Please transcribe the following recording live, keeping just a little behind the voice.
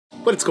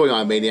What's going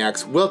on,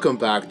 Maniacs? Welcome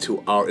back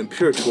to our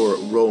Imperator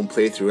Rome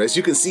playthrough. As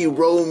you can see,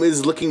 Rome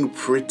is looking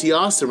pretty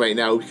awesome right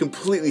now. We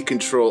completely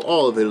control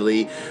all of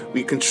Italy.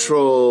 We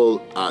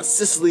control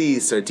Sicily,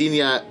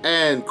 Sardinia,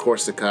 and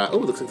Corsica.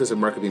 Oh, it looks like there's a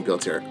market being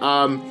built here.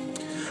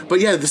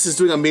 But yeah, this is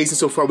doing amazing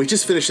so far. We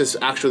just finished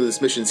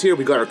this missions here.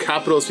 We got our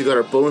capitals, we got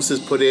our bonuses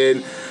put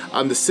in.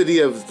 The city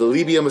of the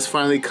Libium has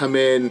finally come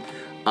in.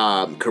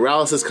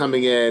 Corrales is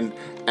coming in.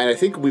 And I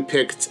think we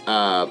picked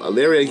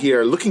Ilaria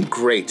here, looking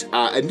great.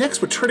 And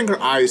next, we're turning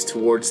our eyes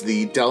towards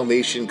the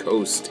Dalmatian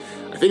coast.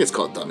 I think it's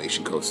called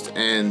Dalmatian coast.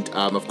 And,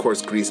 of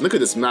course, Greece. And look at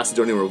this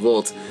Macedonian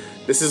revolt.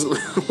 This is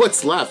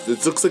what's left.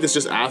 It looks like it's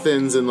just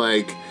Athens and,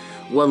 like,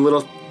 one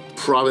little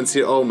province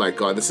here. Oh, my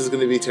God. This is going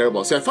to be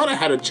terrible. So I thought I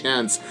had a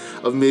chance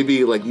of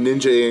maybe, like,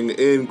 ninjaing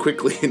in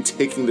quickly and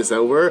taking this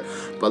over.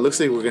 But it looks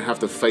like we're going to have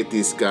to fight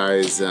these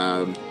guys.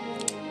 The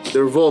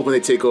revolt when they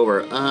take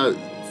over.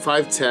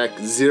 5 tech,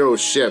 0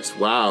 ships.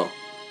 Wow.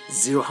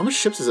 0. How much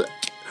ships is it?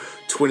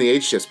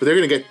 28 ships. But they're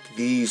going to get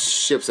these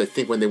ships, I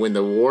think, when they win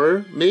the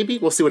war, maybe?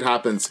 We'll see what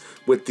happens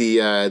with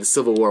the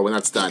Civil War when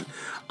that's done.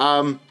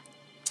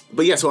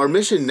 But yeah, so our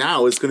mission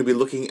now is going to be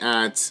looking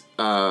at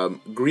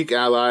Greek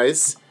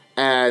allies,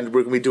 and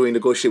we're going to be doing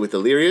negotiate with the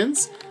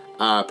Illyrians,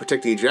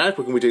 protect the Adriatic.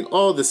 We're going to be doing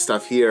all this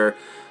stuff here.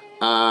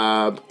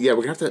 Yeah, we're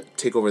going to have to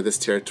take over this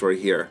territory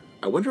here.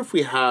 I wonder if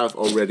we have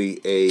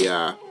already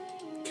a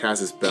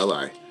Casus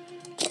Belli.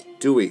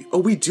 Do we? Oh,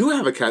 we do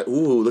have a cat.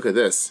 Ooh, look at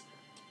this.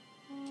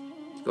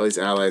 All these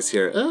allies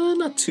here.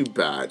 Not too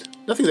bad.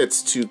 Nothing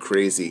that's too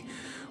crazy.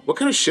 What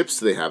kind of ships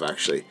do they have,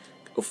 actually?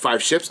 Oh,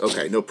 5 ships?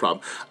 Okay, no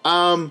problem.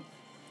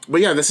 But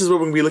yeah, this is where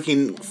we're going to be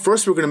looking.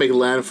 First, we're going to make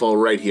landfall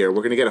right here.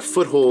 We're going to get a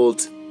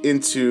foothold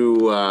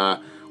into,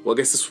 well, I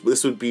guess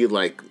this would be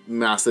like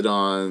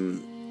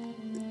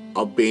Macedon,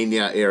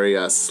 Albania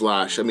area /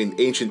 I mean,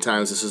 ancient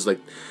times, this is like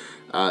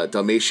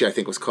Dalmatia, I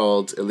think was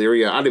called.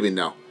 Illyria, I don't even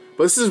know.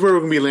 But this is where we're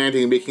going to be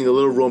landing, making a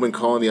little Roman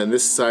colony on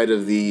this side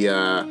of the,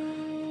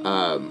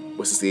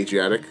 what's this, the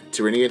Adriatic?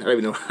 Tyrrhenian? I don't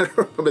even know, I don't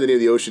remember the name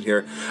of the ocean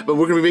here. But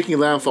we're going to be making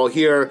landfall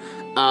here,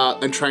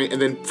 and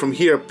then from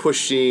here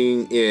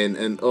pushing in,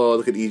 and oh,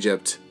 look at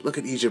Egypt. Look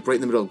at Egypt, right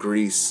in the middle of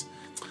Greece.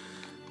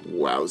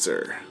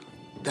 Wowzer.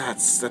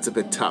 That's a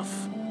bit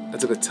tough.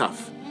 That's a bit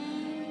tough.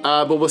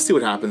 But we'll see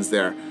what happens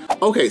there.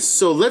 Okay,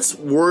 so let's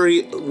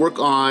work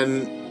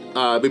on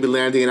maybe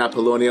landing in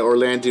Apollonia or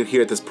landing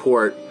here at this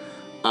port.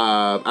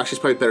 Actually, it's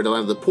probably better to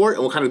land at the port,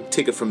 and we'll kind of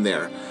take it from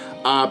there.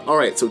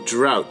 Alright, so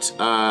drought.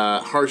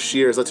 Harsh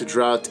years led to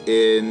drought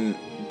in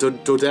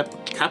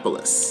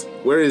Dodecapolis.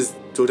 Where is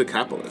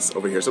Dodecapolis?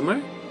 Over here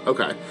somewhere?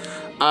 Okay.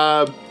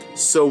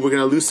 So we're going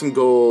to lose some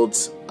gold.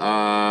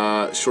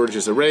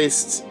 Shortages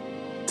erased.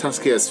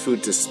 Tuscany has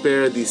food to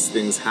spare. These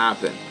things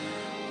happen.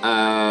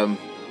 Yeah,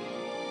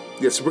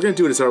 so we're going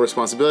to do it as our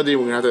responsibility.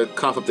 We're going to have to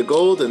cough up the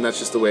gold, and that's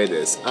just the way it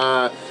is.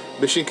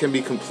 Mission can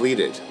be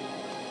completed.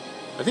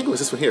 I think it was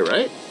this one here,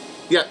 right?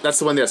 Yeah, that's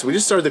the one there. So we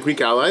just started the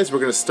Greek allies. We're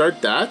going to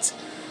start that.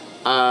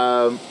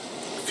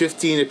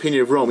 15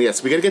 opinion of Rome.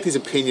 Yes, we got to get these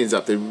opinions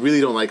up. They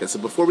really don't like us. So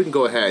before we can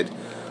go ahead,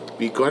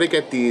 we got to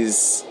get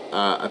these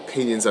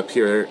opinions up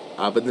here.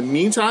 But in the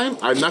meantime,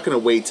 I'm not going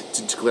to wait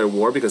to declare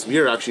war because we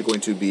are actually going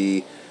to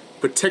be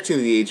protecting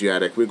the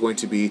Adriatic. We're going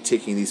to be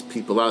taking these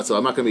people out. So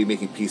I'm not going to be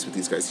making peace with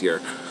these guys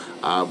here.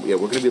 Yeah, we're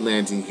going to be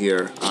landing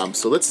here.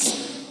 So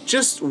let's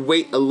just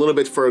wait a little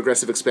bit for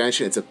aggressive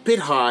expansion. It's a bit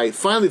high.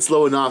 Finally, it's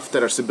low enough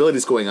that our stability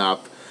is going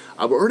up.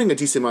 We're earning a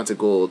decent amount of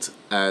gold.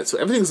 So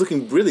everything's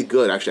looking really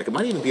good, actually. I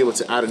might even be able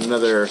to add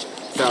another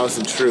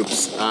 1,000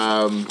 troops.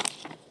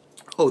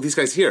 Oh, these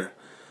guys here.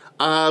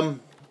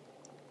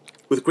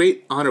 With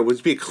great honor,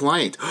 would be a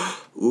client.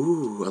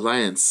 Ooh,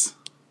 alliance.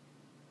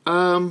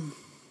 Okay,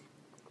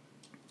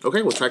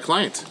 we'll try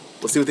client.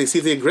 We'll see what they see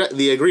if they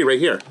agree right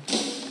here.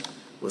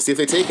 We'll see if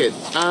they take it.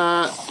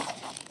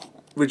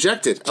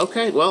 Rejected.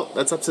 Okay, well,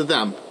 that's up to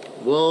them.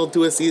 We'll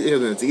do it.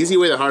 It's the easy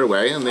way, the hard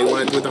way, and they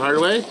want to do it the hard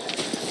way.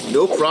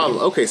 No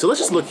problem. Okay, so let's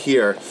just look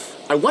here.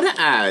 I want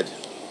to add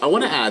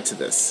to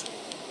this.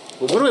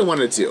 Well, what do I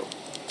want to do?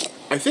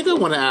 I think I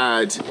want to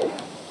add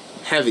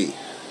heavy.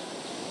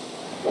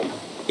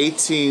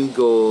 18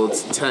 gold,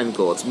 10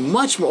 gold. It's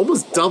much more,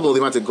 almost double the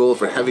amount of gold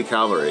for heavy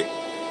cavalry.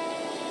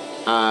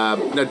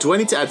 Now, do I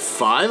need to add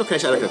 5? Or can I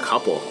just add like a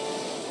couple?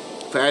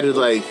 If I added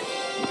like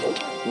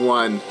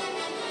 1.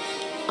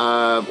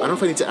 I don't know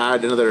if I need to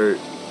add another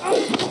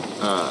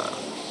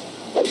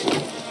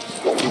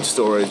food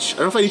storage. I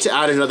don't know if I need to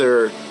add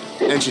another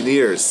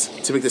engineers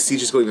to make the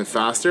sieges go even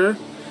faster.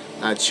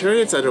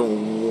 Chariots I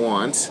don't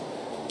want.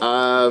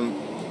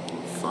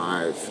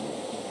 5.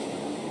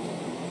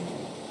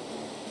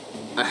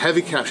 A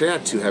heavy cav. Should I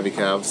add 2 heavy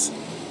calves?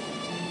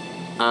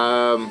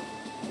 I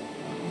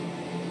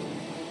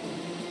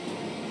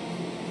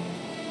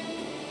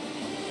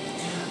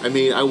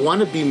mean, I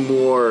want to be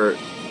more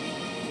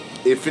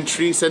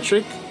infantry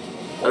centric.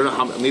 I don't know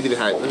how. Maybe they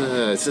had.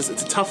 It's a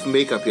tough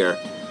makeup here.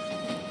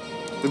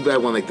 Maybe I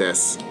had one like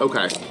this.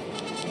 Okay.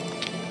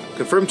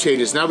 Confirm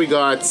changes. Now we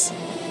got.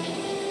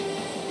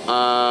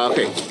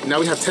 Okay. Now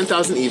we have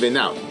 10,000 even.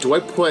 Now, do I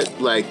put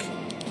like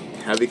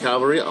heavy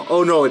cavalry.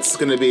 Oh no, it's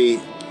gonna be...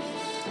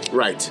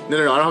 Right. No,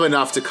 I don't have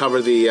enough to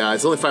cover the...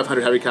 it's only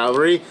 500 heavy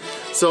cavalry.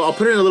 So I'll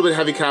put in a little bit of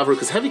heavy cavalry,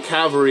 because heavy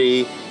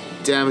cavalry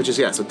damages...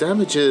 Yeah, so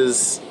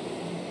damages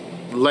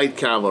light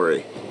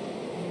cavalry.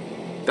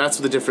 That's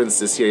what the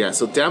difference is here, yeah.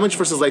 So damage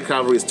versus light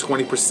cavalry is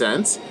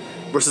 20%,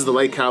 versus the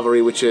light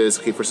cavalry, which is...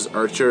 Okay, versus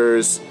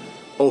archers...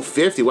 Oh,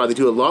 50. Wow, they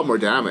do a lot more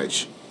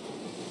damage.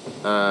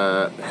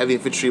 Heavy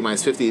infantry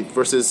minus 50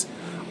 versus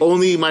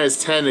only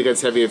minus 10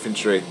 against heavy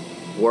infantry.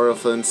 War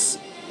elephants.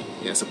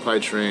 Yeah, supply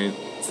train.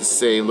 It's the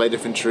same. Light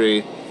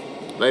infantry.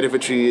 Light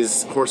infantry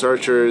is horse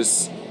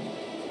archers.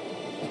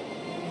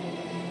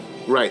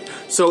 Right.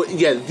 So,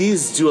 yeah,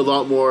 these do a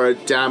lot more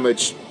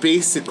damage,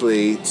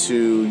 basically,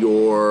 to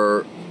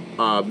your...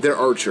 their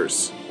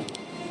archers.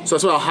 So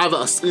that's why I'll have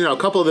a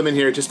couple of them in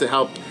here just to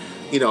help,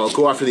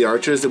 go after the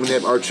archers. And when they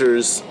have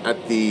archers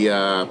at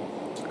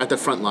the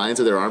front lines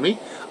of their army,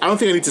 I don't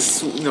think I need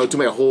to, do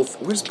my whole...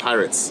 Where's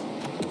pirates?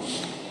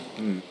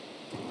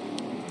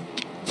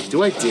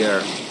 Do I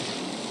dare?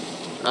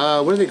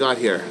 What do they got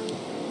here?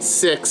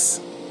 6.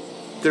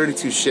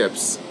 32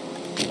 ships.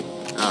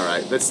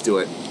 Alright, let's do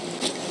it.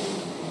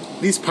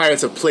 These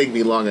pirates have plagued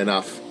me long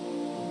enough.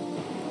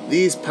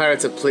 These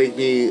pirates have plagued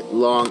me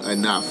long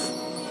enough.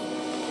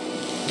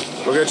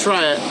 We're gonna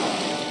try it.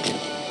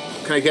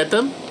 Can I get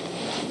them?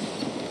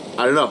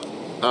 I don't know.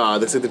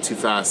 Looks like they're too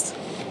fast.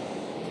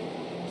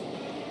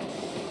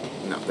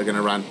 No, they're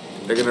gonna run.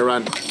 They're gonna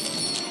run.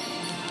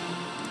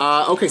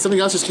 Okay, something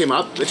else just came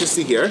up. Let's just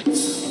see here.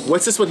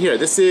 What's this one here?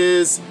 This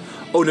is...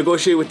 Oh,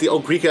 negotiate with the... Oh,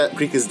 Greek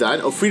is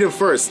done. Oh, freedom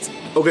first.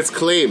 Oh, gets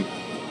claim.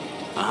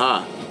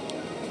 Aha.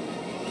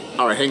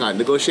 Alright, hang on.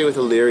 Negotiate with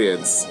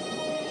Illyrians.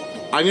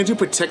 I'm gonna do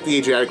protect the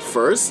Adriatic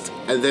first,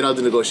 and then I'll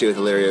do negotiate with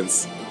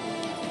Illyrians.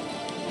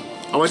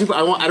 I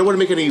don't want to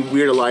make any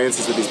weird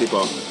alliances with these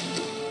people.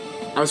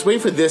 I'm just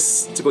waiting for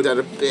this to go down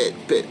a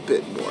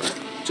bit more.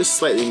 Just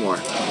slightly more.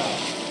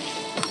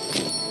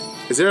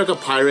 Is there like a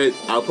pirate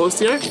outpost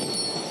here?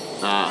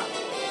 Ah.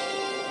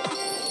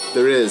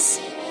 There is.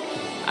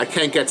 I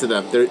can't get to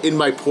them. They're in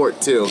my port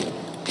too. I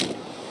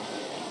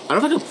don't know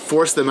if I can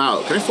force them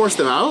out. Can I force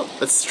them out?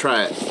 Let's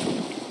try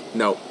it.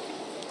 No.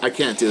 I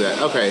can't do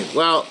that. Okay,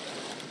 well...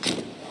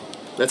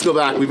 Let's go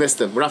back. We missed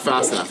them. We're not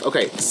fast enough.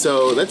 Okay,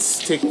 so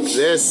let's take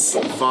this.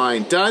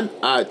 Fine. Done.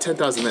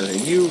 10,000 men.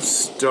 You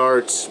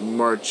start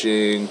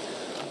marching.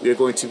 We are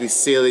going to be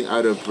sailing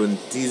out of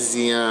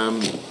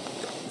Brundisium.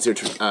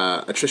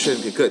 Attrition.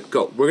 Okay, good.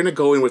 Go. We're going to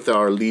go in with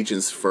our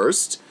legions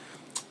first.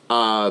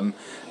 And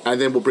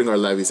then we'll bring our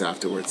levies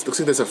afterwards. Looks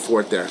like there's a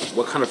fort there.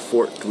 What kind of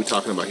fort are we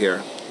talking about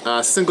here?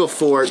 Single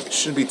fort.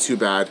 Shouldn't be too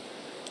bad.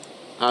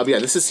 Yeah,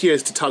 this is here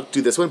to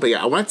do this one. But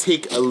yeah, I want to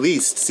take at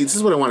least... See, this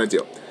is what I want to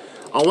do.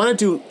 I want to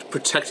do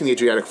protecting the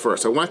Adriatic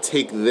first. I want to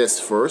take this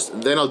first,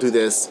 and then I'll do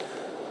this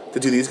to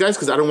do these guys,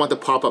 because I don't want the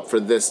pop-up for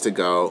this to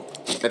go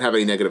and have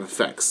any negative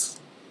effects.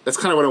 That's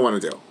kind of what I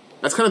want to do.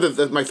 That's kind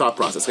of my thought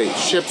process. Okay,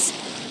 ships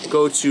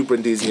go to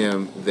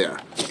Brundisium there.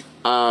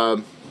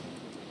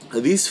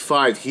 These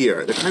 5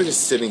 here, they're kind of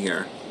just sitting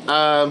here.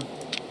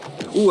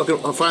 Ooh,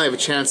 I'll finally have a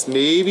chance,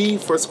 maybe,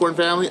 for a Scorn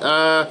family.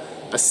 A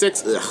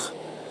 6, ugh,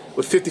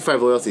 with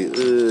 55 loyalty.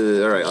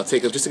 Alright, I'll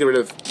take them just to get rid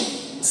of...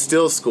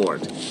 Still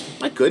scorned.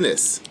 My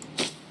goodness.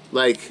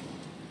 Like,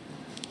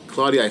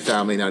 Claudii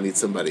family now needs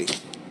somebody.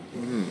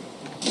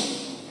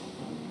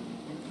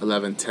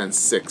 11, 10,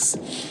 6.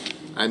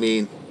 I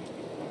mean,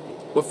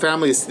 what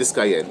family is this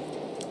guy in?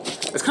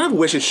 I kind of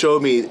wish it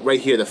showed me right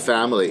here the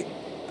family.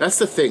 That's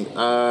the thing.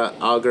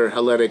 Augur,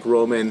 Hellenic,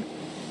 Roman,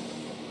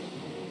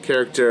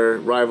 character,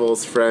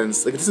 rivals,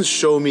 friends. Like, it doesn't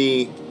show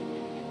me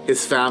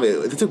his family.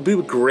 It would be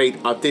a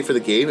great update for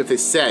the game if they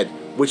said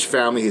which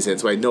family he's in,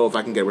 so I know if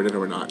I can get rid of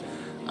him or not.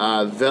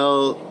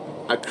 Vel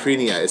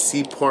Acrinia, is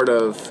he part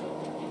of...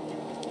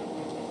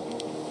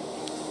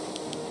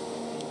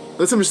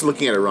 Unless I'm just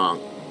looking at it wrong.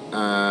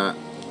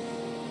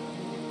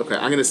 Okay,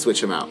 I'm gonna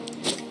switch him out.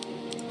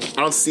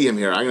 I don't see him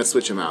here. I'm gonna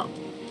switch him out.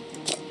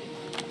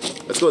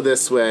 Let's go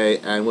this way,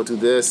 and we'll do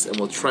this, and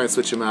we'll try and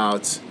switch him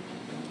out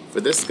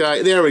for this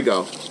guy. There we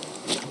go.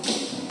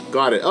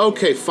 Got it.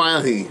 Okay,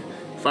 finally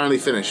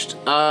finished.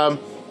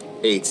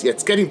 8. Yeah,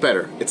 it's getting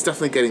better. It's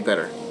definitely getting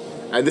better.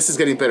 And this is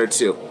getting better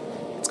too.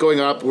 It's going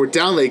up. We're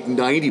down like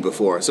 90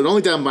 before, so it's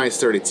only down minus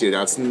 32.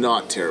 Now it's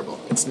not terrible.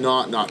 It's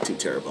not too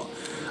terrible.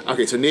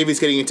 Okay, so Navy's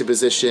getting into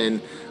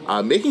position,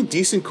 making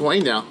decent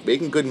coin now,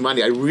 making good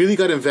money. I really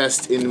got to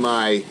invest in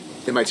my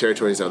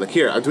territories now. Like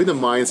here, I'm doing the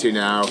mines here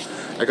now.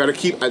 I gotta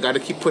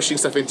keep pushing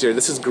stuff into here.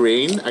 This is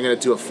grain. I'm gonna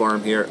do a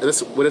farm here.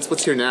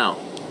 What's here now?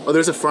 Oh,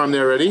 there's a farm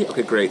there already.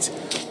 Okay, great.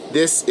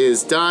 This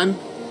is done.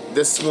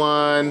 This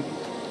one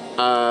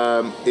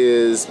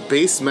is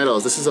base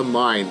metals. This is a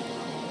mine.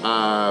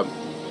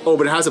 Oh,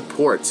 but it has a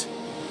port.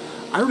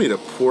 I don't need a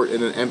port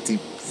in an empty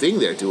thing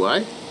there, do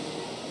I?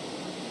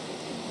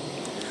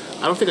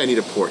 I don't think I need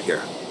a port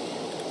here.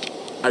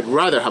 I'd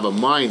rather have a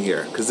mine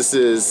here, because this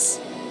is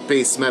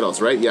base metals,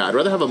 right? Yeah, I'd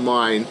rather have a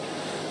mine.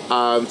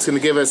 It's going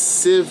to give us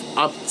Civ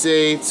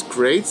updates.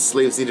 Great.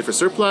 Slaves needed for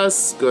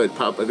surplus. Good.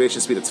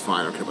 Population speed, that's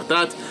fine. I don't care about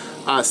that.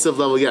 Civ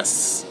level,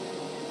 yes.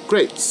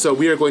 Great. So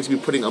we are going to be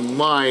putting a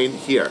mine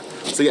here.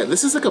 So yeah,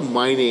 this is like a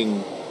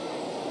mining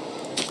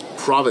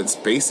province,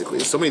 basically.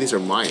 So many of these are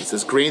mines.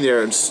 There's grain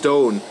there and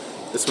stone.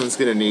 This one's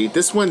going to need...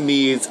 This one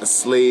needs a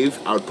slave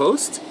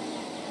outpost.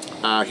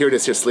 Here it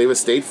is here, slave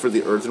estate for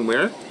the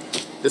earthenware.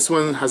 This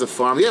one has a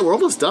farm. Yeah, we're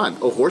almost done.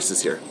 Oh,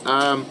 horses here.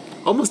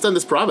 Almost done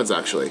this province,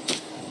 actually.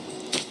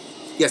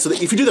 Yeah, so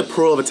if you do the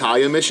Pearl of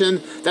Italia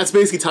mission, that's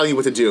basically telling you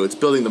what to do. It's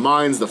building the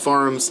mines, the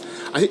farms.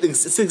 I think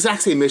it's the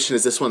exact same mission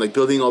as this one, like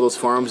building all those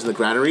farms and the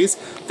granaries.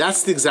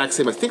 That's the exact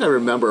same. I think I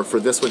remember for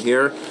this one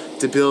here,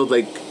 to build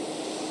like...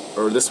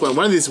 Or this one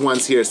of these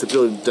ones here is to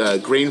build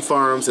grain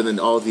farms and then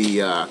all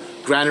the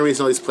granaries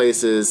and all these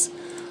places.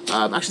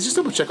 Actually, just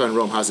double check on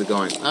Rome. How's it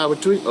going? We're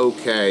doing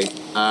okay.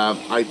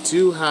 I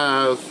do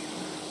have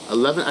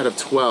 11 out of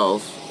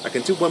 12. I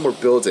can do one more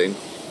building.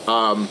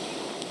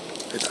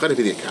 It's got to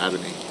be the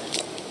academy.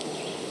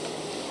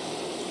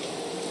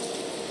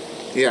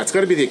 Yeah, it's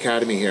got to be the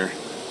academy here.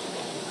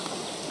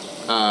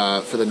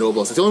 For the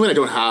nobles. It's the only one I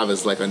don't have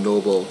is like a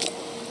noble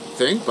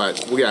thing,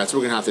 but yeah, that's what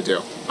we're gonna have to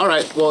do. All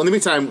right. Well, in the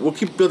meantime, we'll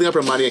keep building up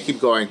our money and keep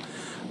going.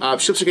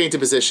 Ships are getting into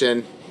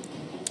position.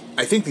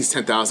 I think these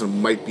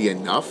 10,000 might be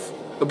enough.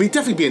 It'll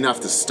definitely be enough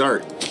to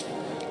start.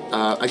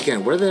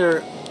 Again, were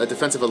there a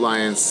defensive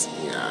alliance?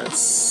 Yeah,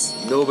 it's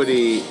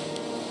nobody.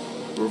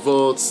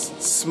 Revolts,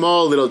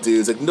 small little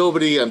dudes, like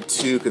nobody I'm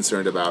too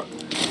concerned about.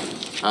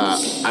 I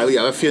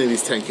have a feeling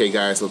these 10k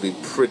guys will be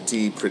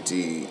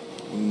pretty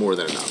more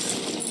than enough.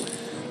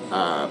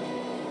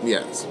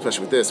 Yeah,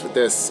 especially with this,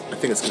 I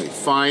think it's gonna be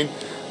fine.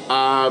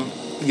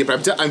 Yeah,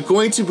 but I'm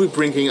going to be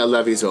bringing a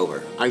levies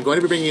over. I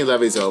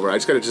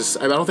just gotta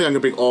I don't think I'm gonna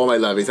bring all my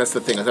levies. That's the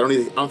thing. I don't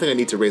think I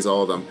need to raise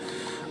all of them.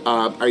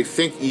 I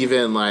think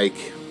even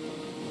like,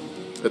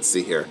 let's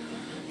see here.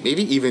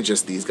 Maybe even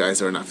just these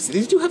guys are enough. See,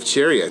 these do have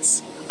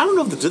chariots. I don't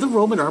know, did the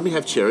Roman army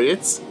have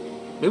chariots?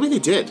 Maybe they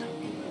did.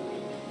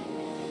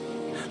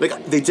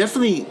 Like, they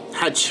definitely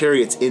had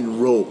chariots in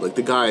Rome. Like,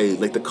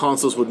 the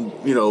consuls would,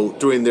 you know,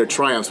 during their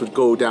triumphs would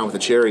go down with a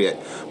chariot.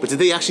 But did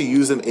they actually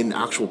use them in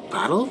actual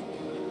battle?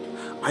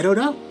 I don't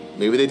know.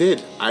 Maybe they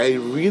did. I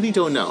really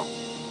don't know.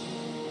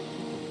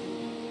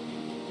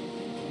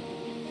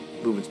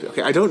 Movement speed.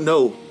 Okay, I don't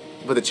know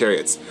about the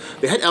chariots.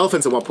 They had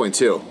elephants at one point,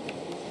 too.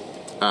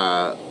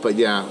 But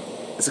yeah,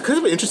 it's kind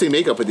of an interesting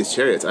makeup with these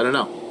chariots. I don't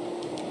know.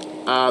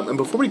 And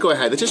before we go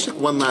ahead, let's just check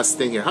one last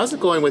thing here. How's it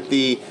going with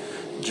the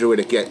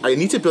druidic? Yeah, I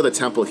need to build a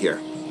temple here.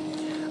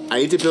 I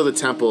need to build a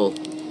temple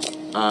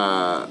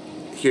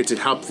here to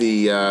help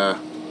the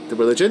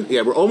religion.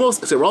 Yeah, we're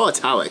almost. So we're all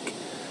Italic,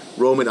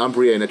 Roman,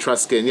 Umbria, and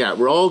Etruscan. Yeah,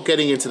 we're all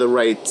getting into the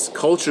right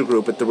culture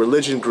group, but the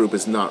religion group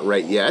is not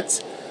right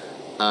yet.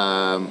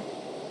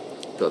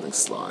 Building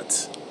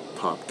slot,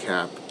 pop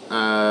cap.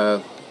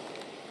 I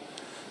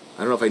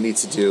don't know if I need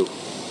to do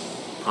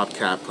pop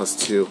cap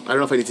 +2. I don't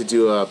know if I need to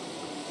do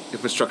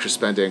infrastructure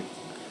spending.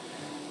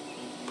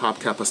 Pop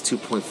cap plus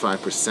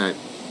 2.5%.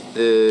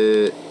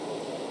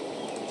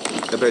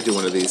 I better do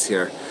one of these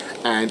here.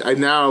 And I'm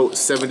now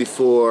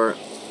 74.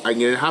 I'm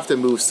gonna have to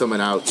move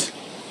someone out.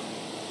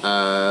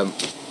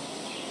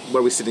 What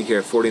are we sitting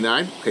here?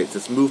 49. Okay, so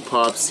let's move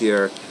pops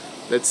here.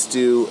 Let's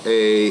do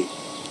a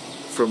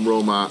from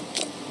Roma.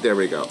 There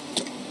we go.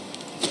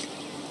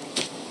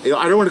 You know,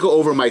 I don't want to go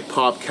over my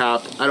pop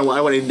cap. I don't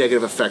want any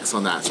negative effects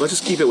on that. So let's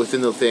just keep it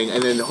within the thing,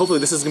 and then hopefully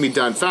this is gonna be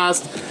done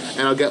fast,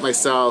 and I'll get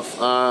myself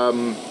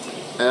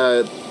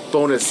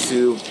bonus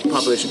to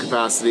population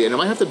capacity, and I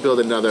might have to build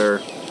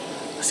another.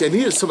 See, I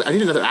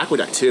need another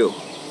aqueduct too.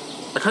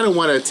 I kind of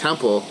want a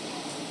temple.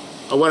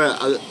 I want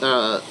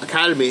a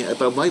academy,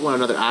 but I might want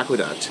another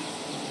aqueduct.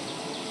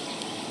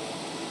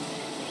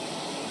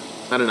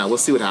 I don't know. We'll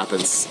see what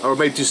happens. Or I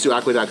might just do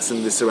aqueducts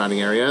in the surrounding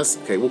areas.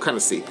 Okay, we'll kind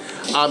of see.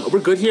 We're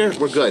good here.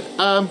 We're good.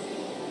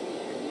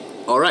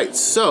 All right.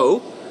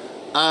 So,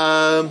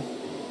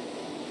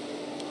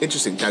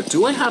 interesting. Now,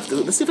 do I have to?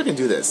 Let's see if I can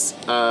do this.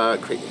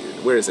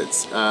 Where is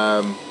it?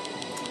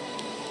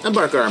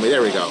 Embark army.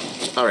 There we go.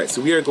 All right.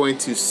 So we are going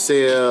to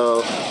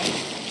sail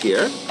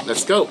here.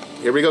 Let's go.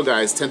 Here we go,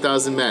 guys.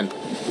 10,000 men.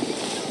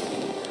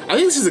 I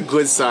think this is a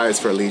good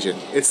size for a legion.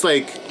 It's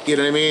like, you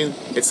know what I mean?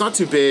 It's not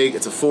too big.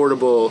 It's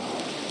affordable.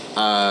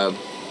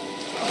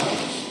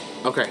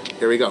 Okay,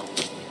 here we go.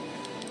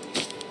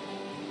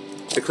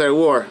 Declare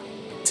war.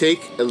 Take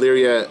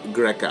Illyria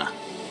Greca.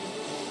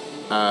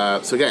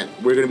 So again,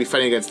 we're going to be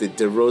fighting against the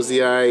De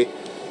Rosii.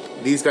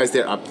 These guys,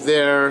 they're up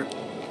there.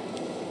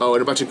 Oh,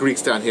 and a bunch of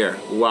Greeks down here.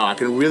 Wow, I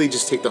can really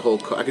just take the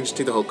whole. I can just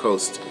take the whole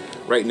coast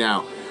right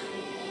now.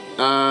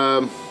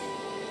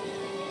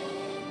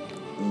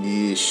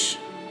 Yeesh.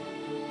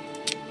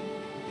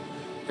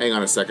 Hang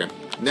on a second.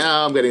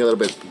 Now I'm getting a little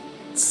bit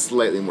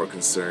slightly more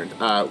concerned.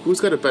 Who's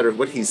got a better?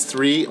 What, he's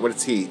 3? What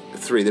is he?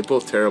 3. They're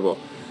both terrible.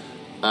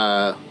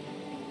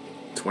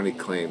 20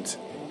 claimed.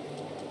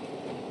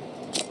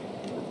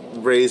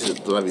 Raise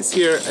the levies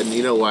here, and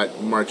you know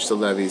what? March the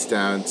levies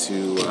down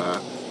to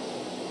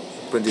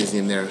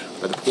Brundisium there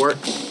by the port.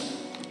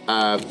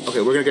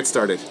 Okay, we're gonna get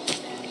started.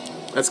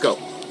 Let's go.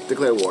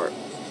 Declare war.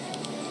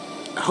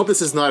 I hope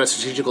this is not a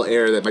strategical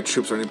error that my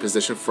troops aren't in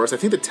position first. I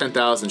think the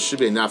 10,000 should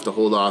be enough to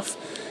hold off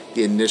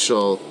the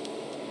initial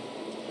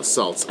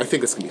assaults. I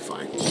think it's going to be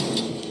fine.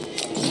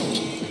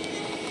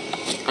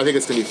 I think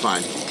it's going to be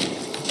fine.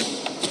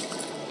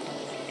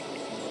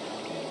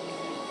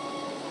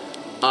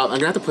 I'm going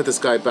to have to put this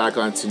guy back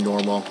onto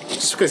normal.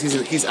 Just because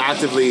he's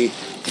actively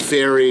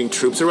ferrying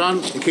troops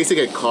around. In case they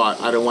get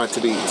caught, I don't want it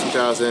to be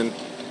 2,000.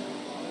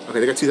 Okay,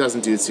 they got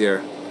 2,000 dudes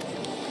here.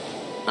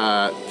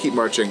 Keep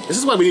marching. This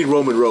is why we need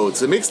Roman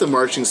roads. It makes the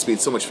marching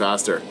speed so much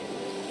faster.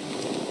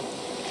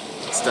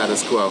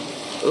 Status quo.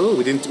 Oh,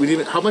 we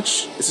didn't. How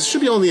much? This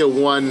should be only a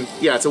 1.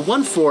 Yeah, it's a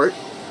 1 fort.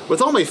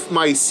 With all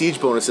my siege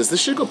bonuses,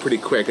 this should go pretty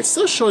quick. It's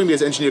still showing me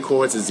as engineer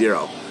cohorts is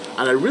 0.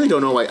 And I really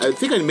don't know why. I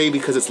think I may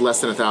because it's less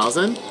than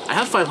 1,000. I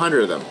have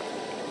 500 of them.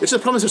 It's just the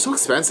problem is they're so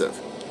expensive.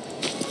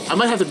 I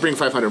might have to bring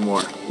 500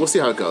 more. We'll see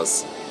how it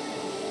goes.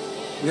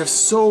 We have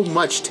so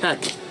much tech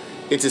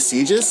into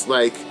sieges,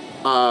 like,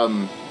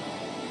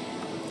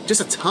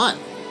 just a ton.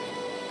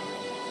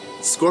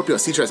 Scorpio,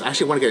 siege res. I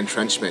actually want to get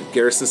entrenchment.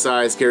 Garrison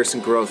size, garrison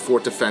growth,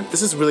 fort defense.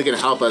 This is really going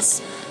to help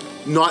us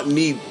not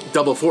need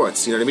double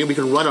forts. You know what I mean? We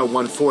can run on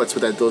 1 forts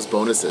with those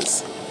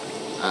bonuses.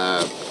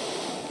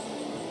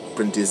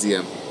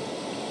 Brundisium.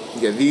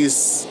 Yeah,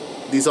 these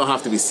all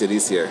have to be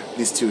cities here.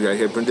 These 2 right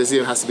here.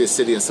 Brundisium has to be a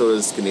city, and so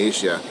does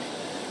Ganatia.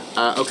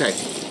 Okay.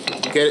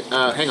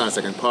 Hang on a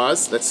second.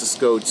 Pause. Let's just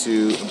go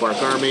to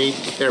embark army.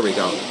 There we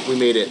go. We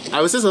made it.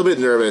 I was just a little bit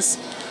nervous.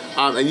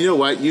 And you know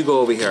what? You go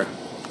over here.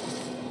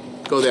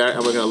 Go there, and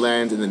we're going to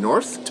land in the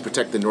north to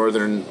protect the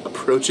northern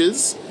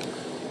approaches.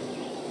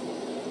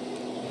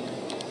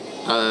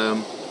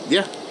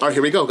 Yeah. All right,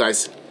 here we go,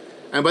 guys.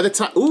 And by the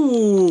time...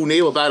 Ooh,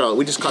 naval battle.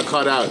 We just got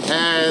caught out.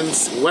 And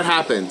what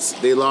happens?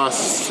 They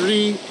lost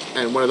 3,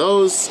 and one of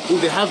those... Ooh,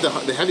 they have the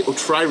heavy... Oh,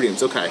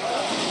 triremes. Okay.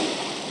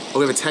 Oh,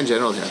 we have a 10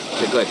 general here.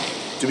 Okay, good.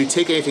 Did we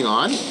take anything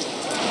on? I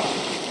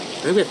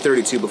think we had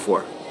 32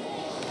 before.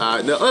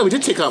 No, oh, we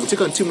did take on. We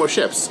took on 2 more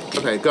ships.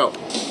 Okay, go.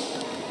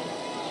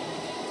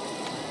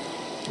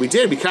 We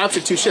did. We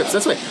captured 2 ships.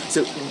 That's why.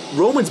 So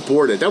Romans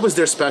boarded. That was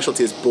their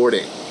specialty, is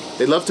boarding.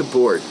 They love to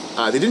board.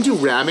 They didn't do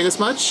ramming as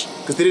much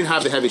because they didn't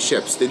have the heavy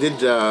ships. They did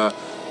the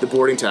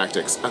boarding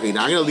tactics. Okay,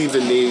 now I'm gonna leave the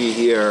navy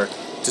here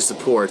to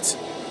support.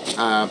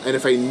 And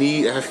if I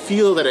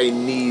feel that I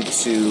need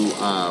to.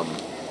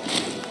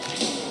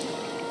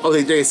 Oh,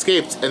 they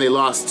escaped and they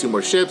lost 2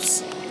 more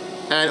ships.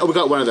 And we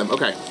got 1 of them.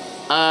 Okay.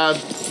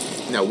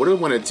 Now, what do I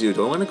want to do?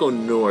 Do I want to go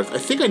north? I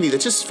think I need to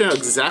just figure out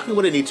exactly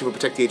what I need to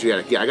protect the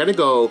Adriatic. Yeah, I got to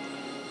go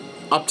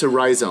up to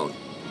Rhizome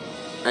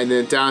and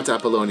then down to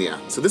Apollonia.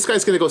 So this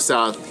guy's going to go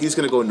south. He's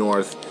going to go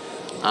north.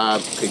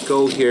 Okay,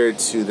 go here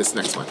to this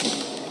next one.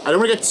 I don't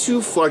want to get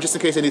too far just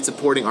in case I need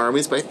supporting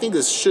armies, but I think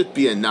this should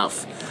be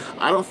enough.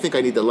 I don't think I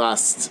need the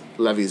last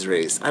levies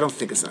raised. I don't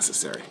think it's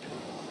necessary.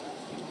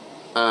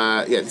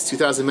 Yeah, these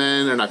 2,000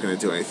 men are not going to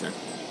do anything.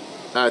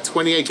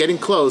 28, getting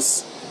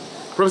close.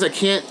 Problem is,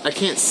 I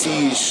can't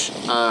siege.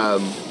 I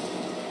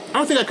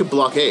don't think I could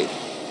blockade.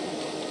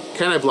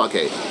 Can I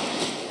blockade?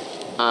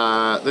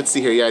 Let's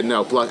see here. Yeah,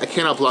 no, I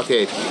cannot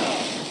blockade.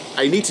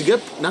 I need to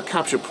get not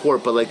capture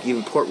port, but like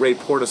even port raid,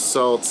 port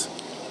assault,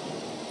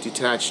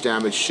 detach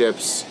damaged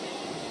ships.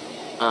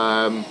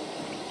 I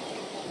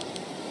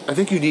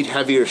think you need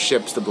heavier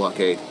ships to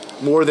blockade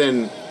more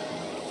than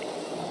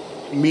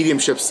medium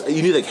ships.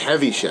 You need like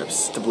heavy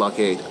ships to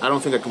blockade. I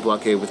don't think I can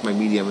blockade with my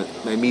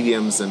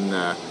mediums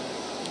and.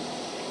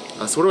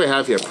 So what do I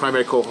have here?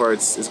 Primary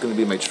cohorts is going to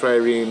be my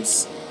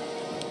triremes.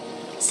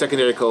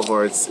 Secondary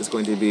cohorts is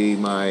going to be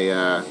my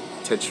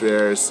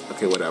tetraires.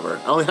 Okay, whatever.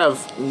 I only have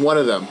 1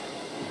 of them.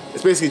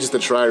 It's basically just the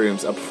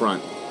triremes up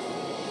front.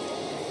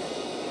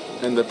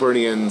 And the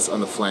Burnians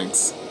on the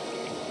flanks.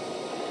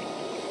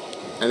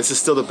 And this is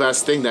still the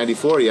best thing,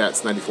 94? Yeah,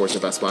 it's 94 is the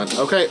best one.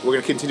 Okay, we're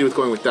going to continue with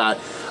going with that.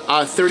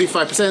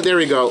 35%, there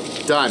we go.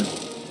 Done.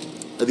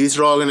 These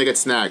are all going to get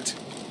snagged.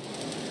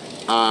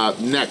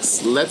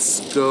 Next,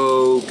 let's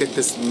go get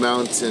this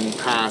mountain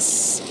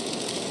pass.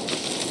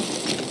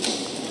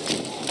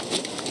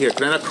 Here,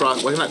 can I not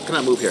cross? Why can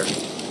I move here?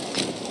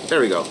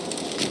 There we go.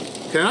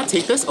 Can I not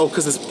take this? Oh,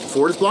 because this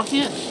fort is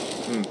blocking it?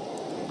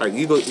 Alright,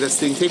 you go, this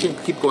thing,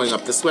 keep going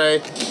up this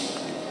way.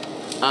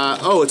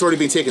 Oh, it's already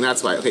been taken,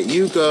 that's why. Okay,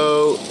 you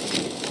go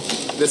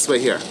this way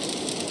here.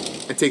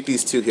 And take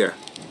these 2 here.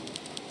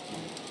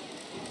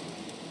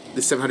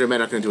 These 700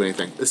 men aren't going to do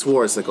anything. This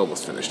war is like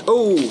almost finished.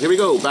 Oh, here we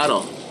go,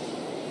 battle.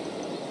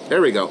 There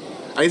we go.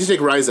 I need to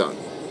take Rhizome.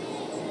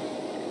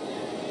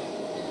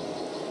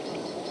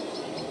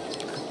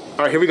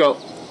 Alright, here we go.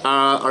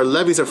 Our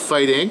levies are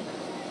fighting.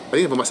 I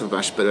think I must have a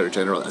much better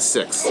general at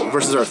 6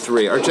 versus our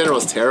 3. Our general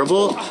is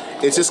terrible.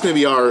 It's just going to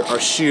be our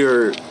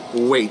sheer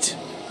weight.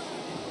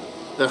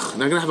 Ugh,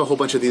 and I'm going to have a whole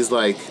bunch of these,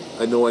 like,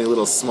 annoying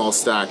little small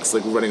stacks,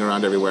 like, running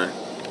around everywhere.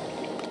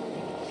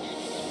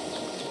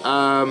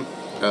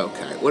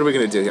 Okay. What are we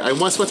going to do here? I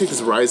want to take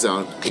this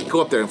Rhizome.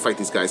 Go up there and fight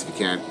these guys if you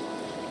can.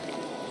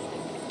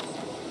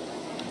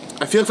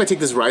 I feel if I take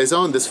this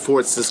Rhizome, this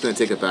fort's just going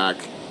to take it back.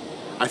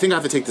 I think I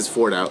have to take this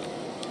fort out.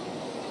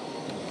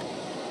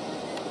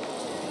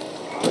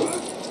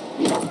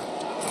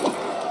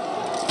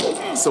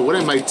 So what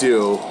I might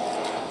do...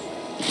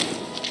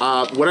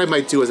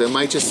 is I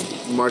might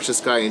just march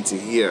this guy into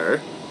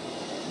here.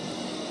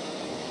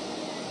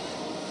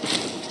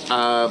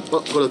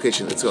 What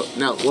location? Let's go.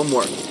 Now, one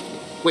more.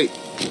 Wait,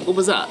 what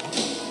was that?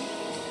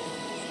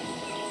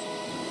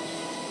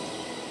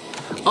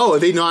 Oh, are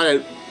they not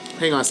at...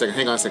 Hang on a second,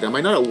 hang on a second. Am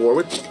I not at war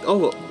with...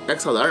 Oh,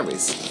 exiled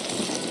armies.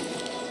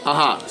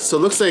 Aha, so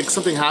it looks like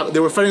something happened. They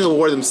were fighting a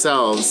war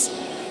themselves,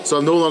 so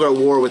I'm no longer at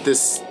war with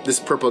this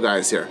purple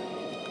guys here.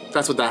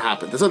 That's what that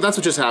happened. That's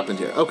what just happened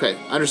here. Okay,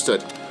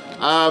 understood.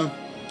 So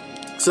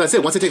that's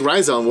it. Once I take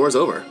Rhizome, war's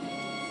over.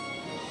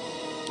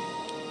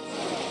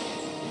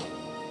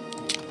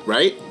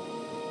 Right?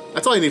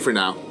 That's all I need for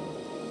now.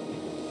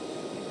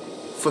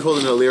 Foothold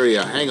in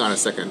Illyria. Hang on a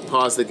second.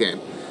 Pause the game.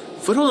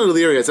 Foothold in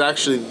Illyria is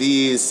actually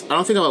these... I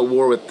don't think I'm at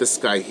war with this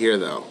guy here,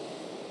 though.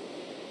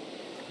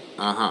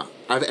 Uh-huh.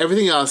 I have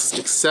everything else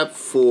except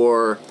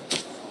for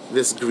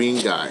this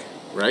green guy,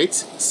 right?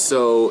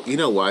 So, you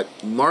know what?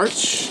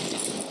 March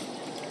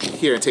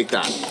here and take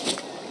that.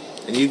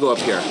 And you go up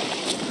here.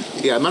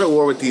 Yeah, I'm not at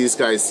war with these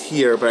guys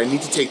here, but I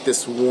need to take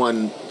this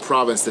one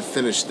province to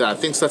finish that. I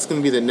think so that's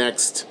going to be the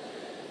next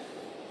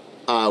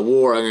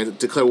war. I'm going to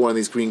declare war on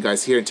these green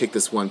guys here and take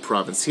this one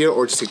province here,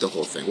 or just take the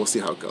whole thing. We'll see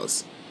how it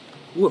goes.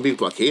 Ooh, I'm being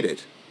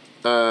blockaded.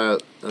 Okay,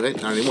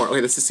 not anymore.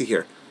 Okay, let's just see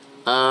here.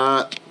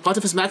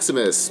 Pontifex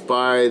Maximus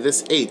by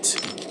this 8.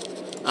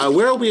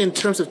 Where are we in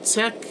terms of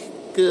tech?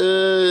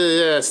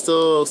 Yeah,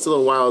 still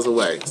a whiles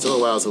away. Still a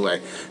whiles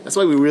away. That's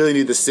why we really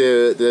need the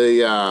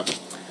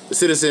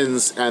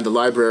citizens and the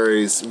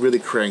libraries really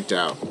cranked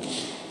out.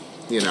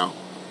 You know.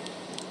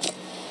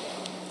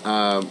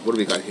 What do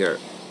we got here?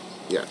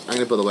 Yeah, I'm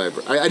gonna build a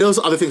library. I know there's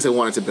other things I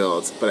wanted to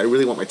build, but I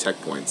really want my tech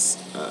points,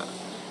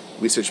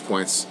 research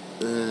points,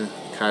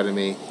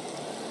 academy.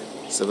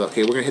 So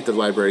okay, we're gonna hit the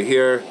library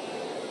here.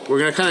 We're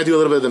gonna kind of do a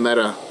little bit of the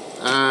meta,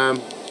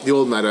 the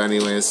old meta,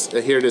 anyways.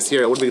 Here it is.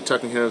 Here, what are we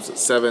talking here?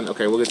 7.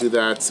 Okay, we're gonna do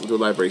that. We'll do a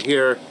library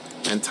here,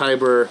 and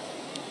Tiber.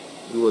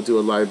 We will do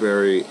a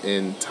library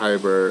in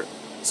Tiber.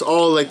 So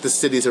all like the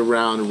cities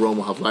around Rome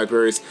will have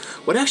libraries.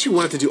 What I actually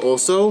wanted to do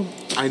also,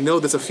 I know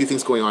there's a few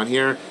things going on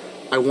here.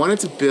 I wanted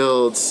to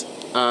build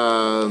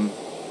a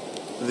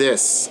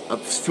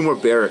few more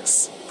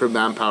barracks for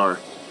manpower.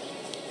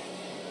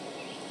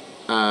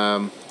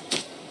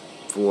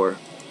 For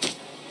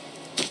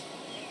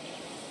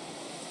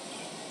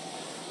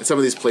some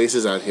of these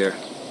places out here.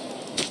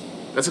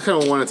 That's what I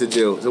kind of wanted to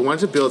do. So I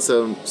wanted to build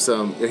some.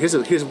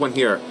 Here's one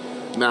here,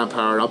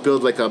 manpower. And I'll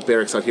build like a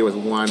barracks out here with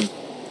 1.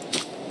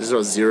 These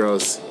are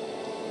zeros.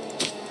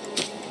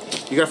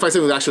 You gotta find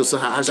something that actually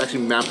has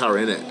actually manpower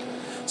in it.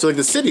 So like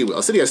the city will.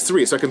 The city has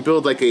 3, so I can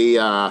build like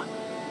a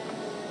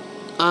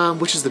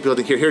which is the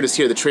building here? Here it is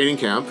here, the training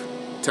camp.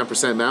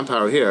 10%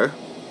 manpower here.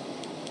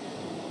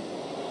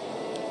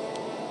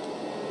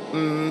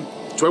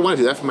 Do I want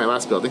to do that for my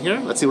last building here?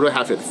 Let's see, what do I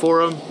have here? The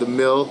forum, the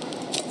mill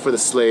for the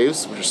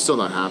slaves, which are still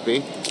not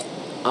happy.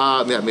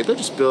 Yeah, maybe I'll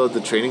just build the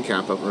training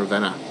camp up in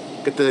Ravenna.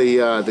 Get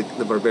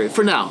the barbarian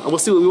for now. And we'll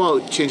see. We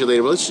won't change it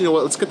later. But let's, you know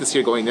what? Let's get this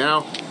here going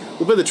now.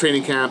 We'll build the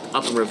training camp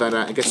up in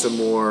Ravenna and get some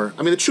more.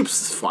 I mean, the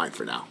troops is fine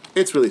for now.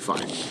 It's really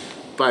fine.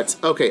 But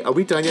okay, are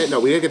we done yet?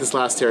 No, we gotta get this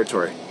last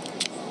territory.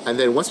 And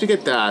then once we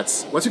get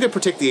that, once we get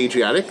protect the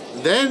Adriatic,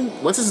 then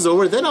once this is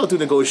over, then I'll do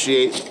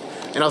negotiate.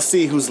 And I'll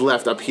see who's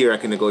left up here I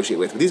can negotiate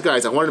with. But these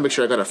guys, I wanted to make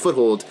sure I got a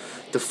foothold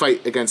to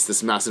fight against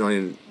this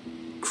Macedonian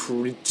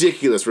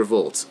ridiculous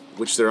revolt,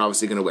 which they're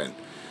obviously going to win.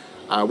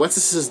 Once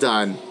this is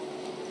done,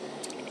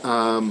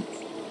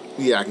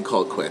 yeah, I can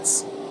call it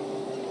quits.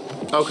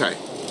 Okay.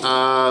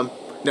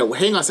 No,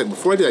 hang on a second.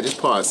 Before I do that, just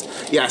pause.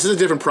 Yeah, this is a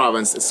different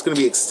province. It's going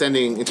to be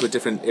extending into a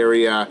different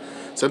area.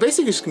 So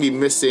basically just going to be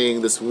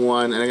missing this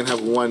one, and I'm going to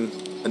have one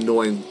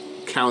annoying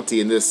county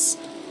in this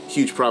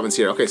huge province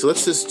here. Okay, so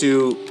let's just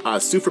do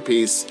sue for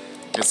peace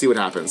and see what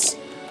happens.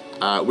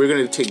 We're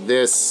going to take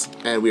this,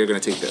 and we are going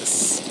to take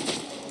this.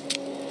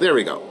 There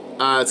we go.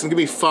 It's going to give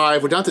me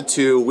 5. We're down to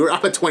 2. We're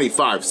up at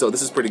 25, so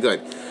this is pretty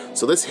good.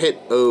 So let's hit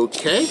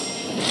OK.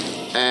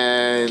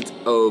 And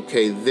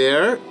OK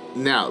there.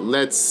 Now,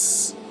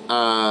 let's...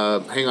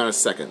 hang on a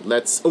second.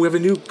 Let's... Oh, we have a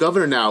new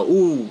governor now.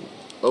 Ooh.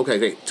 Okay,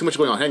 great. Too much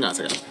going on. Hang on a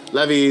second.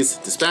 Levies.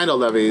 Disband all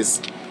levies.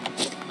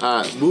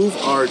 Move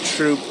our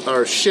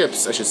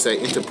ships, I should say,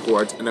 into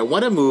port. And I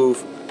want to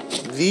move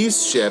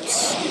these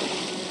ships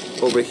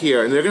over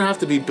here. And they're going to have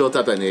to be built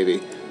up, that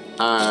navy.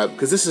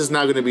 Because this is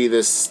now going to be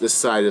this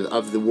side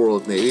of the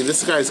world navy.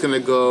 This guy is going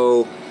to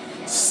go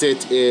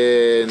sit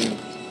in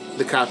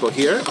the capital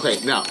here. Okay,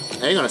 now,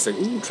 hang on a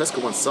second. Ooh,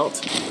 Tresca wants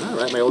salt. All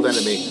right, my old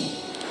enemy.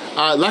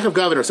 Lack of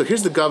governor. So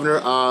here's the governor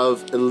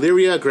of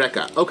Illyria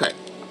Greca. Okay.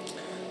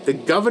 The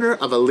governor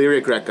of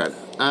Illyria Greca.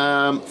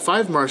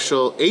 5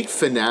 martial, 8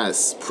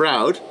 finesse,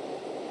 proud.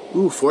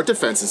 Ooh, fort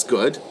defense is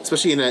good,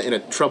 especially in a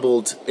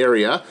troubled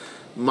area.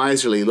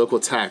 Miserly, local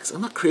tax.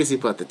 I'm not crazy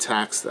about the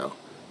tax though.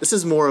 This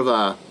is more of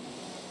a...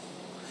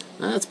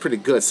 That's pretty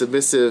good.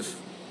 Submissive,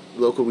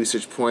 local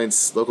research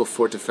points, local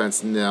fort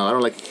defense. No, I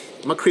don't like...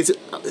 I'm not crazy.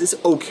 It's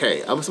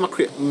okay. I'm not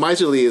crazy.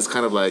 Miserly is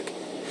kind of like...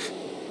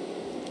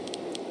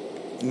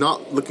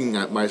 not looking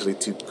at miserly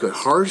too good.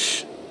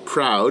 Harsh,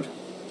 proud,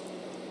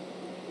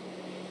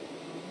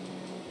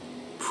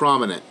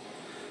 prominent.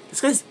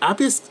 This guy's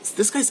happiest.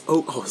 This guy's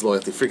his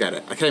loyalty. Forget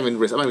it. I can't even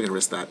risk. I'm not even gonna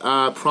risk that.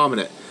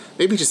 Prominent.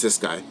 Maybe just this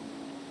guy.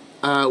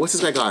 What's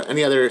this guy got?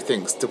 Any other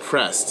things?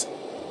 Depressed.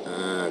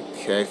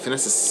 Okay,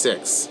 finesse is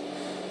 6.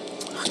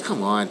 Oh,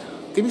 come on,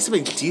 give me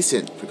something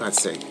decent for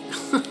God's sake.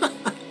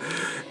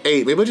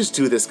 8. Maybe I'll just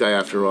do this guy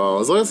after all.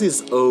 His loyalty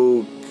is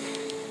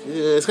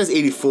this guy's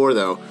 84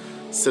 though.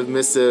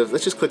 Submissive.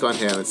 Let's just click on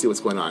him and see what's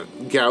going on.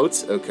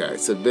 Gout. Okay.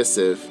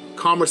 Submissive.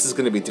 Commerce is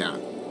going to be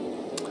down.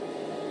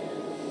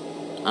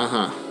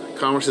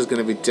 Commerce is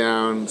going to be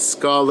down.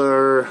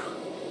 Scholar.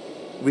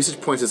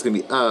 Research points is going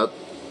to be up.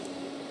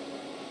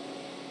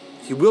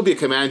 He will be a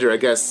commander, I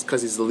guess,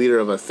 because he's the leader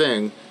of a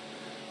thing.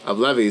 Of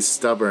levies.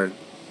 Stubborn.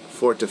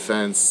 Fort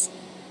defense.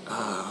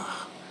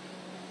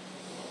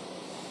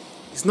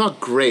 He's not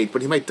great,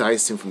 but he might die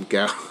soon from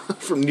gout.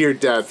 From near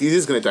death. He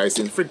is going to die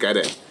soon. Forget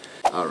it.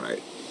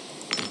 Alright.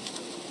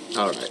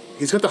 Alright.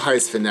 He's got the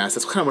highest finesse.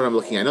 That's kind of what I'm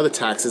looking at. I know the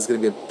tax is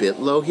going to be a bit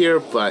low here,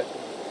 but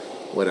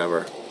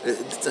whatever.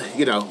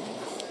 You know,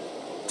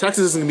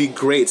 taxes isn't going to be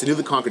great. It's a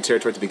newly conquered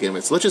territory to begin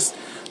with. So let's just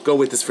go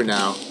with this for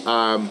now.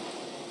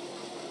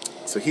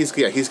 So he's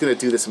going to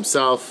do this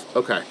himself.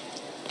 Okay.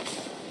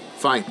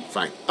 Fine.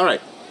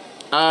 Alright.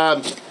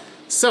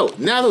 So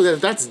now that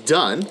that's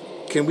done,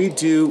 can we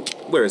do...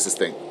 Where is this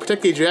thing?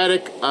 Protect the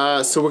Adriatic.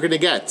 So we're going to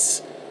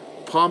get...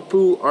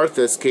 Pompou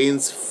Arthas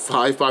gains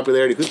 5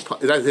 popularity. Is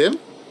that him?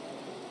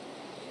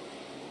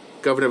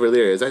 Governor of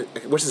Illyria.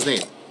 What's his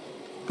name?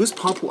 Who's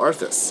Pompou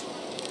Arthas?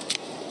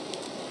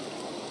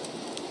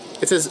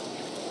 It says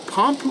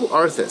Pompou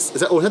Arthas.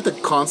 Is that the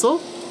consul?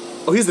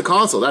 Oh, he's the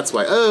consul. That's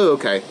why. Oh,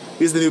 okay.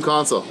 He's the new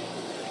consul.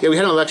 Yeah, we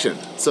had an election.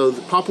 So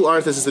Pompou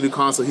Arthas is the new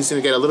consul. He's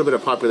going to get a little bit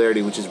of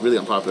popularity, which is really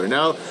unpopular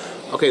now.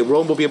 Okay,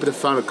 Rome will be able to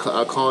found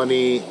a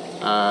colony.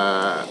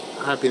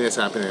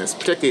 Happiness.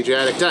 Protect the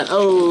Adriatic. Done.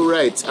 Oh,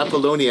 right.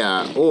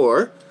 Apollonia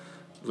or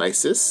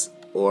Lysis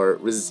or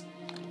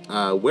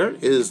where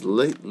is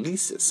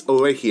Lysis?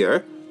 Oh, right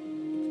here.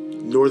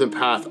 Northern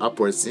path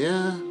upwards.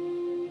 Yeah.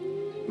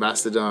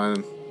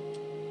 Macedon.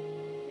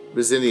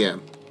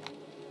 Rhizinium.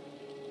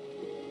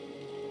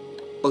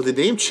 Oh, the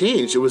name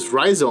changed. It was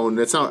Rhizone.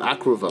 It's now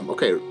Acrovum.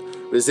 Okay.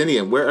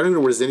 Rhizinium. Where? I don't know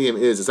where Rhizinium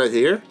is. Is that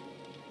here?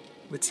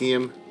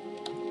 Matium.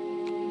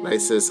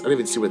 Lysis. I don't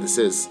even see where this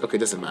is. Okay,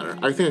 doesn't matter.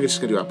 I think I'm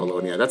just gonna do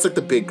Apollonia. That's like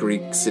the big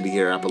Greek city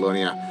here,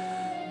 Apollonia.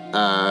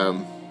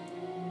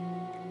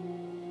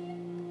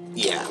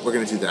 Yeah, we're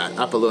gonna do that.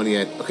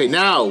 Apollonia. Okay,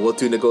 now we'll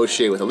do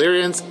negotiate with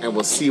Illyrians, and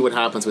we'll see what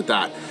happens with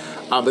that.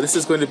 But this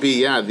is going to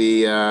be, yeah,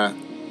 the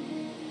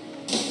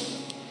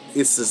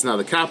this is now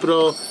the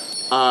capital.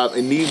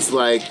 It needs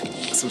like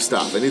some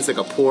stuff. It needs like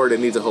a port. It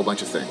needs a whole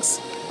bunch of things,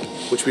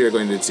 which we are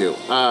going to do.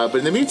 But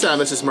in the meantime,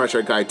 let's just march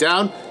our guy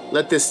down.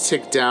 Let this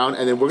tick down,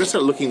 and then we're gonna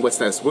start looking what's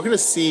next. We're gonna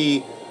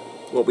see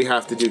what we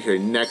have to do here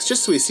next,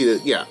 just so we see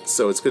that. Yeah,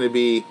 so it's gonna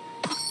be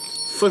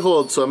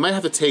foothold. So I might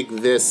have to take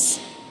this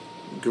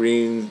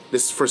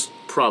this first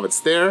province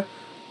there.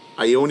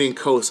 Ionian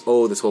coast.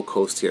 Oh, this whole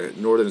coast here.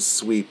 Northern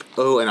sweep.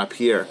 Oh, and up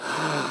here.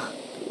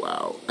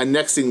 Wow.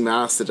 Annexing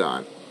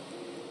Macedon.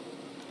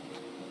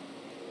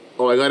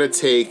 Oh, I gotta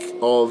take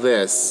all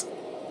this.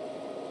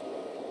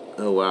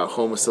 Oh, wow.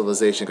 Home of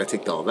civilization. Gotta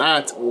take all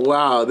that.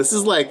 Wow. This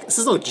is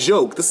no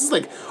joke. This is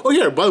like, oh,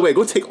 here, by the way,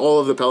 go take all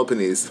of the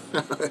Peloponnese.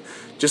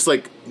 Just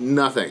like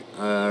nothing.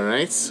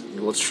 Alright.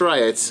 We'll try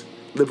it.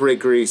 Liberate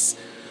Greece.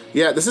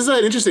 Yeah, this is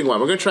an interesting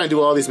one. We're gonna try and do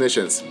all these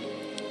missions.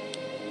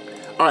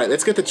 Alright,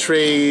 let's get the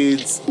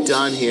trades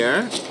done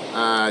here.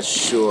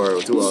 Sure.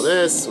 We'll do all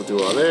this. We'll do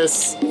all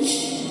this.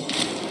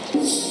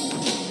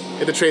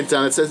 Get the trades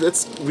done. It says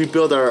let's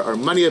rebuild our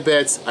money a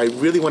bit. I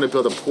really want to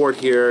build a port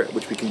here,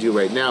 which we can do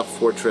right now.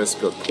 Fortress,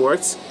 build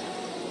ports.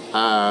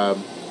 What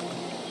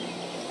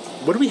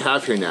do we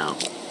have here now?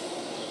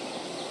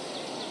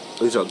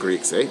 Oh, these are all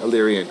Greeks, eh?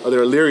 Illyrian. Oh,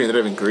 they're Illyrian.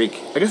 They're not even Greek.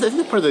 I think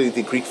they're part of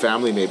the Greek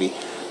family, maybe.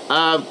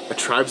 A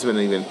tribesman,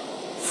 even.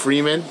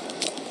 Freeman.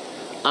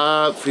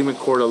 Freeman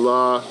court of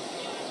law.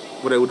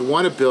 What I would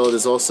want to build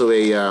is also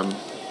a... oh,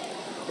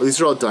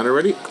 these are all done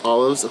already?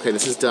 Olives. Okay,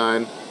 this is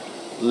done.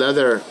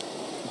 Leather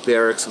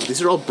barracks.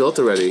 These are all built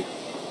already.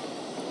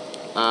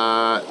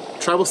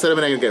 Tribal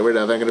settlement I'm going to get rid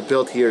of. I'm going to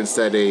build here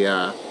instead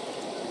a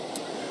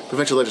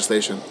provincial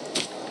legislation.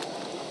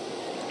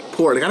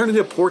 Port. Like, I don't need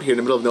a port here in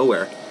the middle of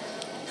nowhere.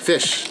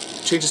 Fish.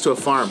 Changes to a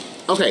farm.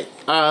 Okay.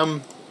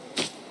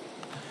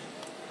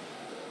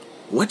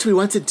 What do we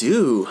want to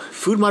do?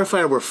 Food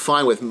modifier we're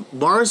fine with.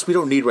 Mars we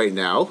don't need right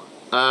now.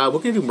 We're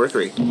going to do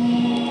Mercury.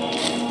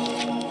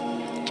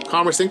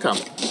 Commerce income.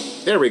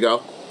 There we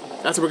go.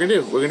 That's what we're going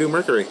to do. We're going to do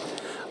Mercury.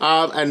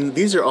 And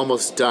these are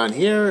almost done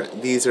here.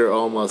 These are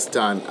almost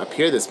done up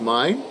here. This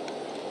mine.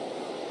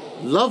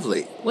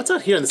 Lovely. What's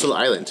out here on this little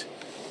island?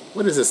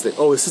 What is this thing?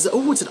 Oh, this is...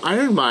 Oh, it's an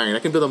iron mine. I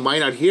can build a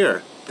mine out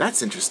here.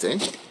 That's interesting.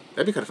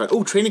 That'd be kind of fun.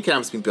 Oh, training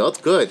camp's been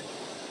built. Good.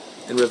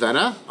 In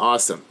Ravenna.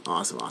 Awesome.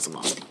 Awesome, awesome,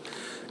 awesome.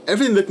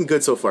 everything looking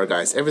good so far,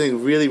 guys.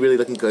 Everything really, really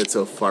looking good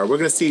so far. We're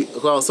going to see,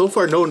 well, so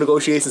far no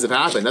negotiations have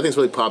happened. Nothing's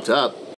really popped up.